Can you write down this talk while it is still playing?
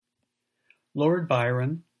Lord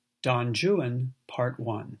Byron, Don Juan, Part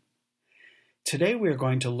 1. Today we are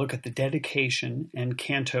going to look at the dedication and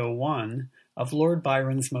Canto 1 of Lord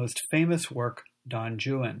Byron's most famous work, Don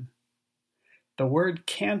Juan. The word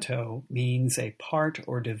canto means a part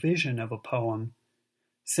or division of a poem,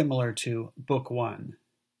 similar to Book 1.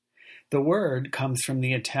 The word comes from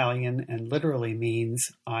the Italian and literally means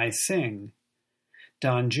I sing.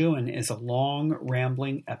 Don Juan is a long,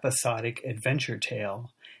 rambling, episodic adventure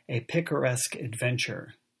tale, a picaresque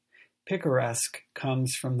adventure. Picaresque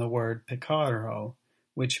comes from the word picaro,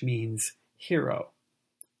 which means hero.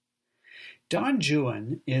 Don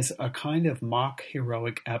Juan is a kind of mock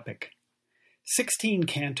heroic epic. 16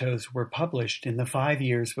 cantos were published in the 5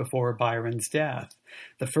 years before Byron's death,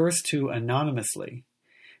 the first two anonymously,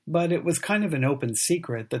 but it was kind of an open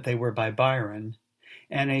secret that they were by Byron,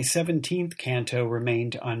 and a 17th canto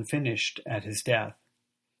remained unfinished at his death.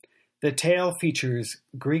 The tale features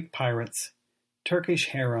Greek pirates, Turkish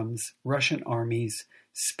harems, Russian armies,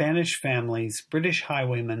 Spanish families, British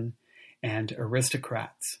highwaymen, and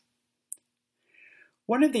aristocrats.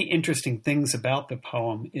 One of the interesting things about the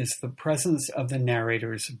poem is the presence of the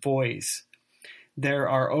narrator's voice. There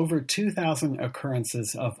are over 2,000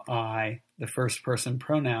 occurrences of I, the first-person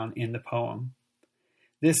pronoun, in the poem.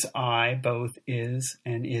 This I both is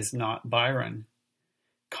and is not Byron,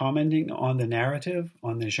 commenting on the narrative,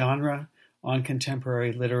 on the genre, on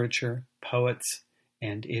contemporary literature, poets,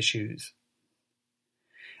 and issues.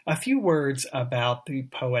 A few words about the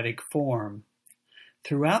poetic form.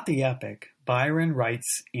 Throughout the epic, Byron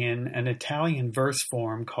writes in an Italian verse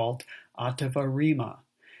form called ottava rima,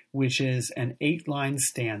 which is an 8-line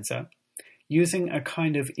stanza, using a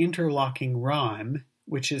kind of interlocking rhyme,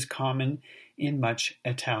 which is common in much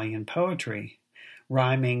Italian poetry,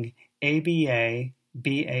 rhyming ABA,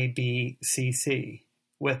 BABCC,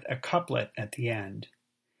 with a couplet at the end.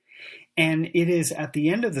 And it is at the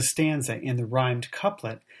end of the stanza in the rhymed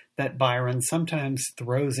couplet that Byron sometimes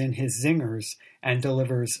throws in his zingers and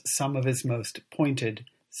delivers some of his most pointed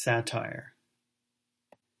satire.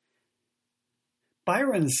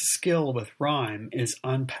 Byron's skill with rhyme is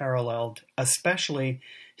unparalleled, especially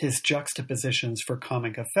his juxtapositions for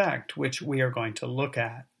comic effect, which we are going to look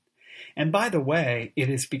at. And by the way, it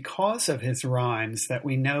is because of his rhymes that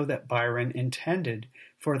we know that Byron intended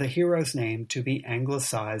for the hero's name to be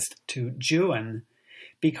anglicized to Juan,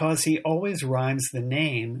 because he always rhymes the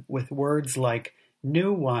name with words like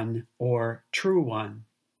new one or true one.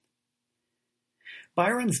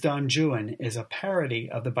 Byron's Don Juan is a parody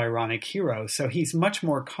of the Byronic hero, so he's much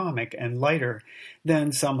more comic and lighter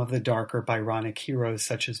than some of the darker Byronic heroes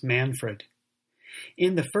such as Manfred.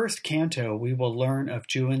 In the first canto, we will learn of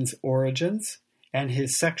Juan's origins and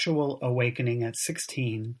his sexual awakening at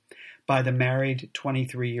 16 by the married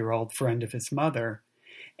 23-year-old friend of his mother,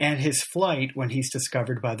 and his flight when he's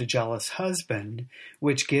discovered by the jealous husband,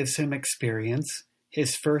 which gives him experience,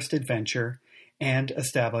 his first adventure, and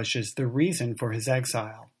establishes the reason for his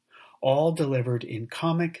exile, all delivered in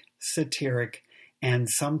comic, satiric, and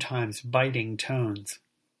sometimes biting tones.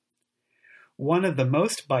 One of the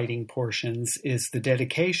most biting portions is the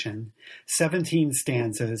dedication, 17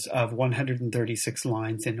 stanzas of 136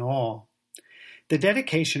 lines in all. The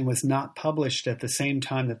dedication was not published at the same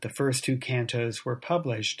time that the first two cantos were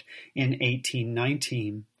published in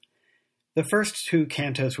 1819. The first two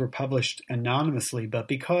cantos were published anonymously, but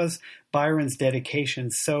because Byron's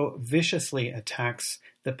dedication so viciously attacks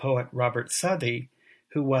the poet Robert Southey,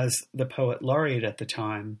 who was the poet laureate at the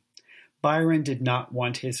time, Byron did not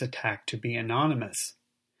want his attack to be anonymous.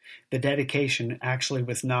 The dedication actually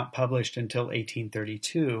was not published until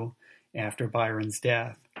 1832, after Byron's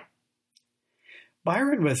death.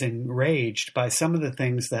 Byron was enraged by some of the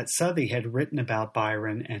things that Southey had written about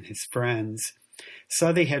Byron and his friends.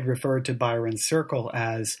 Southey had referred to Byron's circle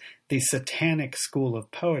as the satanic school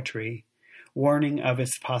of poetry, warning of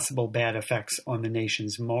its possible bad effects on the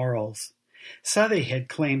nation's morals. Southey had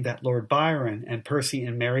claimed that Lord Byron and Percy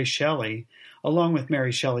and Mary Shelley, along with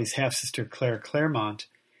Mary Shelley's half-sister Claire Clairmont,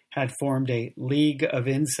 had formed a League of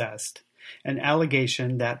Incest, an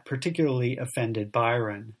allegation that particularly offended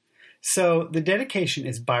Byron. So the dedication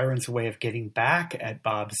is Byron's way of getting back at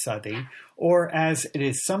Bob Southey, or as it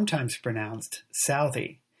is sometimes pronounced,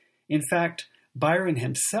 Southey. In fact, Byron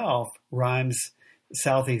himself rhymes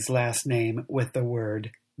Southey's last name with the word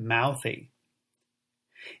mouthy.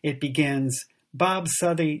 It begins, Bob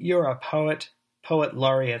Southey, you're a poet, poet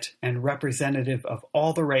laureate, and representative of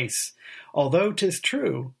all the race. Although 'tis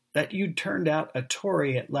true that you'd turned out a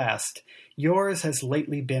Tory at last, yours has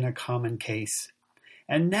lately been a common case.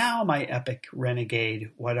 And now, my epic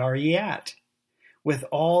renegade, what are ye at? with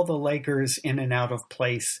all the Lakers in and out of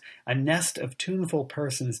place, a nest of tuneful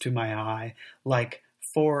persons to my eye, like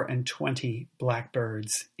 24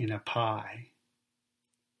 blackbirds in a pie.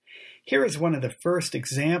 Here is one of the first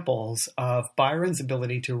examples of Byron's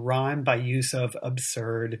ability to rhyme by use of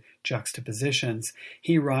absurd juxtapositions.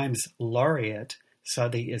 He rhymes laureate,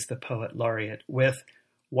 Southey is the poet laureate, with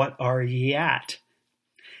 "What are ye at?"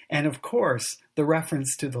 And of course, the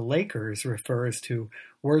reference to the Lakers refers to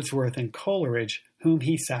Wordsworth and Coleridge, whom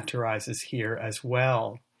he satirizes here as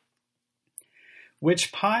well.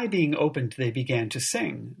 Which pie being opened they began to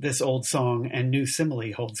sing, this old song and new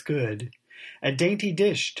simile holds good. A dainty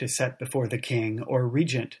dish to set before the king or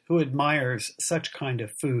regent who admires such kind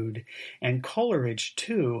of food, and Coleridge,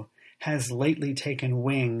 too, has lately taken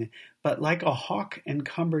wing, but like a hawk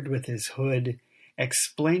encumbered with his hood,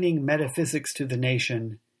 explaining metaphysics to the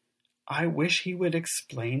nation, I wish he would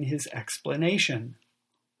explain his explanation.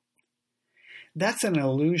 That's an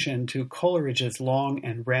allusion to Coleridge's long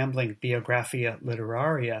and rambling Biographia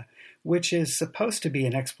Literaria, which is supposed to be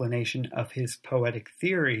an explanation of his poetic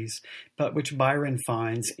theories, but which Byron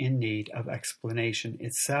finds in need of explanation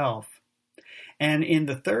itself. And in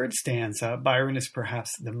the third stanza, Byron is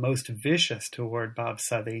perhaps the most vicious toward Bob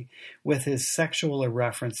Southey, with his sexual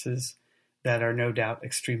references that are no doubt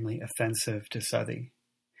extremely offensive to Southey.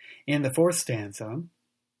 In the fourth stanza,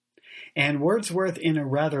 and Wordsworth in a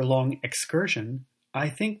rather long excursion, I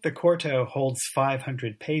think the quarto holds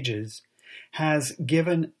 500 pages, has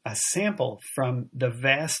given a sample from the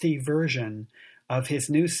vasty version of his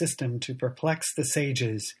new system to perplex the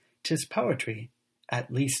sages. 'Tis poetry,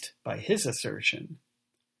 at least by his assertion.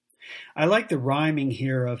 I like the rhyming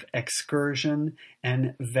here of excursion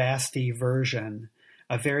and vasty version,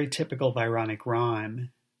 a very typical Byronic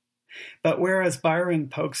rhyme. But whereas Byron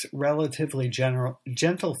pokes relatively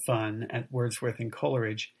gentle fun at Wordsworth and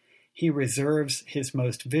Coleridge, he reserves his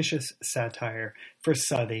most vicious satire for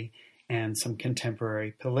Southey and some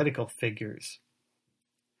contemporary political figures.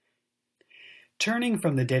 Turning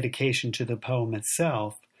from the dedication to the poem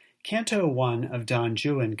itself, Canto 1 of Don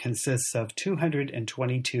Juan consists of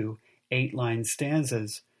 222 8-line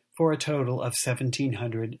stanzas for a total of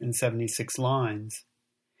 1,776 lines.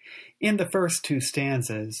 In the first two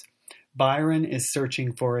stanzas, Byron is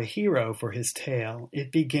searching for a hero for his tale.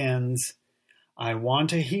 It begins, I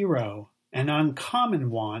want a hero, an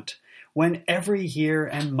uncommon want, when every year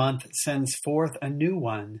and month sends forth a new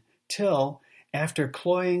one, till, after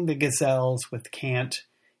cloying the gazelles with cant,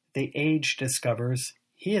 the age discovers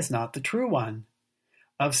he is not the true one.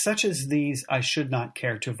 Of such as these I should not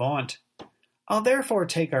care to vaunt. I'll therefore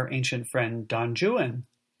take our ancient friend Don Juan.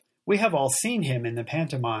 We have all seen him in the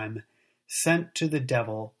pantomime, sent to the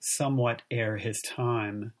devil somewhat ere his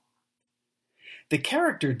time. The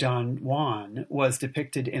character Don Juan was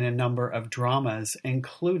depicted in a number of dramas,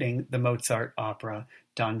 including the Mozart opera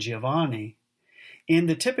Don Giovanni. In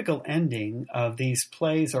the typical ending of these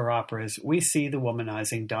plays or operas, we see the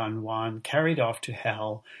womanizing Don Juan carried off to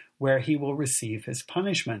hell, where he will receive his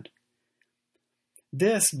punishment.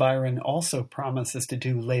 This Byron also promises to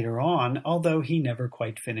do later on, although he never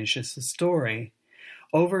quite finishes the story.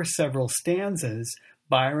 Over several stanzas,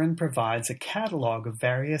 Byron provides a catalog of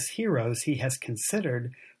various heroes he has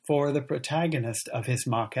considered for the protagonist of his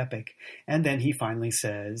mock epic, and then he finally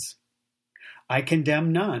says, I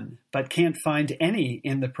condemn none, but can't find any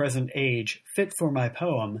in the present age fit for my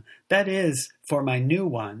poem, that is, for my new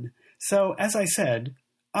one, so, as I said,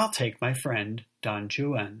 I'll take my friend Don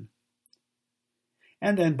Juan.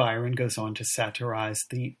 And then Byron goes on to satirize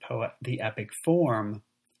the epic form.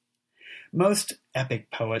 Most epic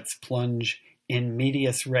poets plunge in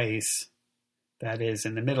medias res, that is,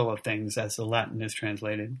 in the middle of things, as the Latin is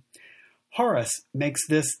translated. Horace makes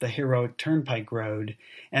this the heroic turnpike road,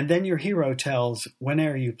 and then your hero tells,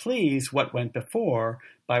 whene'er you please, what went before,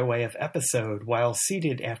 by way of episode, while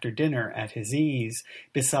seated after dinner at his ease,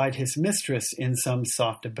 beside his mistress in some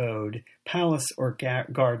soft abode, palace or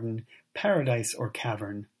garden, paradise or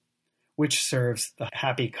cavern, which serves the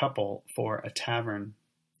happy couple for a tavern.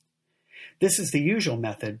 This is the usual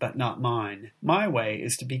method, but not mine. My way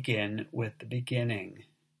is to begin with the beginning.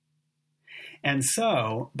 And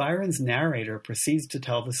so, Byron's narrator proceeds to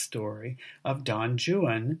tell the story of Don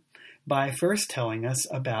Juan by first telling us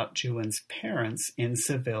about Juan's parents in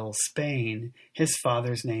Seville, Spain. His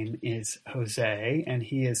father's name is Jose, and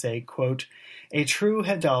he is a, quote, a true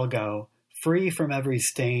hidalgo, free from every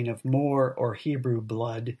stain of Moor or Hebrew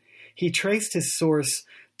blood. He traced his source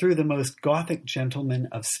through the most Gothic gentlemen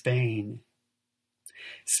of Spain.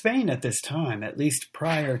 Spain at this time, at least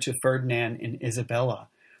prior to Ferdinand and Isabella,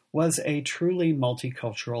 was a truly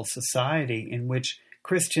multicultural society in which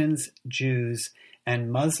Christians, Jews,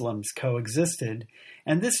 and Muslims coexisted,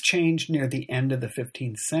 and this changed near the end of the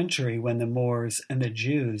 15th century when the Moors and the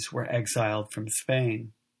Jews were exiled from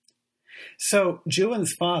Spain. So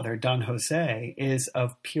Juan's father, Don Jose, is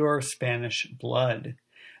of pure Spanish blood.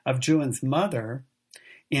 Of Juan's mother,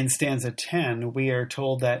 in stanza 10, we are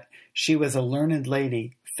told that she was a learned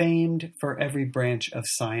lady, famed for every branch of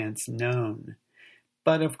science known.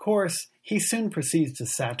 But of course, he soon proceeds to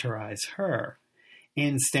satirize her.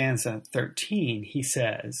 In stanza 13, he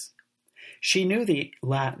says, "She knew the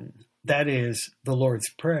Latin, that is, the Lord's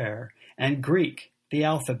Prayer, and Greek, the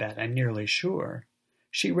alphabet, I'm nearly sure.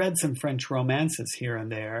 She read some French romances here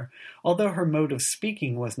and there, although her mode of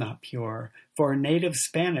speaking was not pure. For native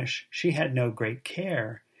Spanish she had no great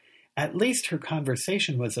care. At least her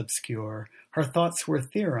conversation was obscure, her thoughts were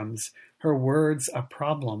theorems, her words a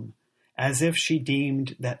problem, as if she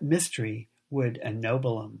deemed that mystery would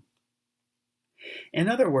ennoble 'em." In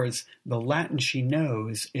other words, the Latin she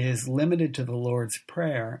knows is limited to the Lord's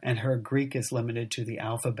Prayer, and her Greek is limited to the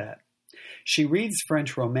alphabet. She reads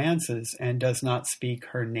French romances and does not speak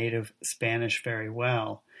her native Spanish very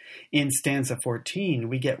well. In stanza 14,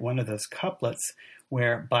 we get one of those couplets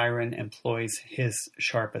where Byron employs his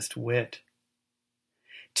sharpest wit.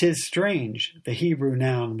 "'Tis strange, the Hebrew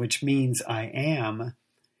noun which means I am,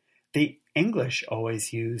 the English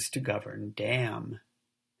always use to govern damn."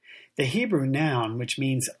 The Hebrew noun which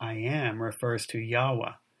means I am refers to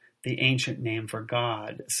Yahweh, the ancient name for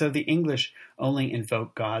God, so the English only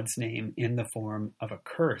invoke God's name in the form of a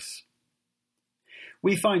curse.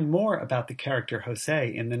 We find more about the character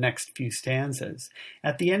Jose in the next few stanzas.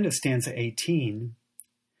 At the end of stanza 18,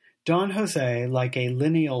 "Don Jose, like a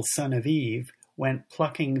lineal son of Eve, went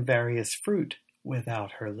plucking various fruit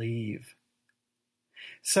without her leave."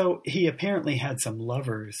 So he apparently had some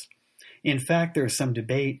lovers. In fact, there's some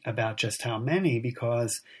debate about just how many,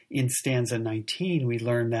 because in stanza 19 we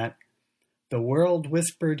learn that "the world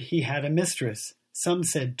whispered he had a mistress, some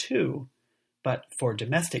said two, but for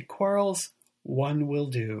domestic quarrels, one will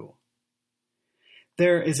do."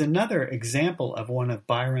 There is another example of one of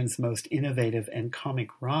Byron's most innovative and comic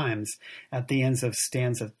rhymes at the ends of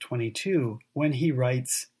stanza 22, when he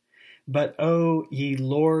writes, "But oh, ye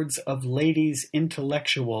lords of ladies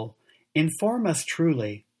intellectual, inform us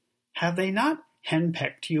truly, have they not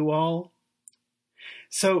henpecked you all?"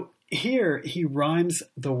 So here he rhymes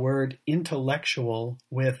the word intellectual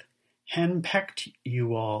with henpecked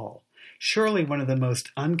you all, surely one of the most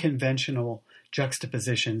unconventional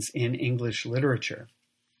juxtapositions in English literature.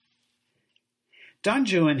 Don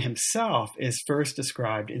Juan himself is first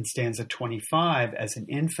described in stanza 25 as an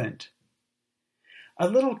infant. "A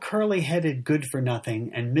little curly-headed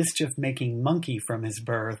good-for-nothing and mischief-making monkey from his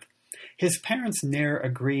birth, his parents ne'er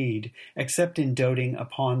agreed, except in doting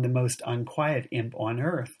upon the most unquiet imp on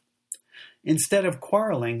earth. Instead of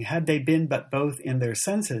quarreling, had they been but both in their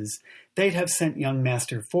senses, they'd have sent young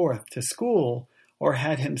master forth to school, or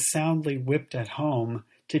had him soundly whipped at home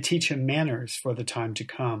to teach him manners for the time to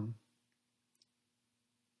come."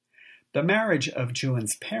 The marriage of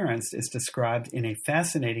Juan's parents is described in a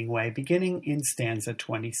fascinating way beginning in stanza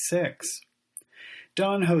 26.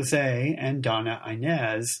 Don Jose and Donna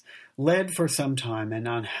Inez led for some time an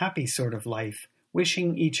unhappy sort of life,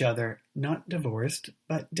 wishing each other not divorced,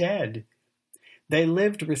 but dead. They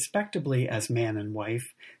lived respectably as man and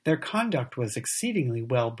wife. Their conduct was exceedingly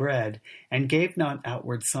well-bred, and gave not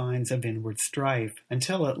outward signs of inward strife,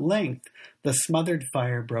 until at length the smothered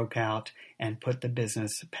fire broke out, and put the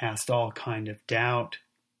business past all kind of doubt.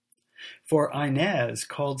 For Inez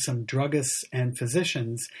called some druggists and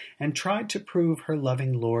physicians, and tried to prove her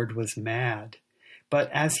loving lord was mad.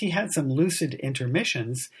 But as he had some lucid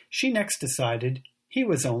intermissions, she next decided he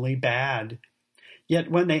was only bad. Yet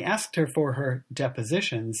when they asked her for her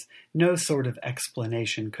depositions, no sort of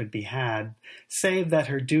explanation could be had, save that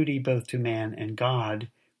her duty both to man and God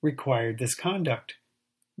required this conduct,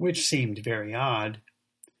 which seemed very odd.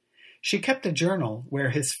 She kept a journal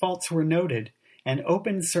where his faults were noted, and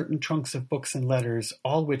opened certain trunks of books and letters,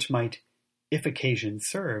 all which might, if occasion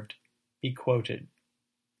served, be quoted.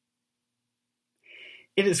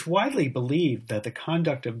 It is widely believed that the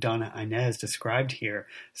conduct of Donna Inez described here,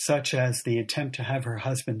 such as the attempt to have her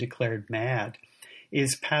husband declared mad,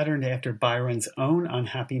 is patterned after Byron's own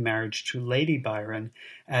unhappy marriage to Lady Byron,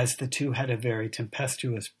 as the two had a very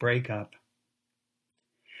tempestuous breakup.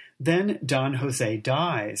 Then Don Jose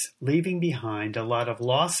dies, leaving behind a lot of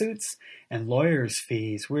lawsuits and lawyers'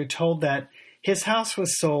 fees. We're told that his house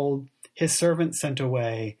was sold, his servant sent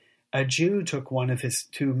away, a Jew took one of his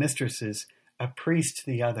two mistresses, a priest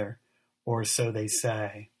the other, or so they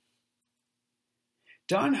say.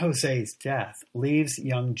 Don Jose's death leaves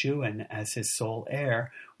young Juan as his sole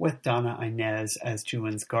heir, with Donna Inez as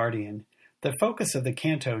Juan's guardian. The focus of the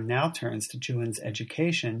canto now turns to Juan's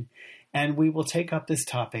education, and we will take up this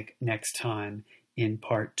topic next time in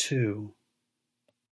Part 2.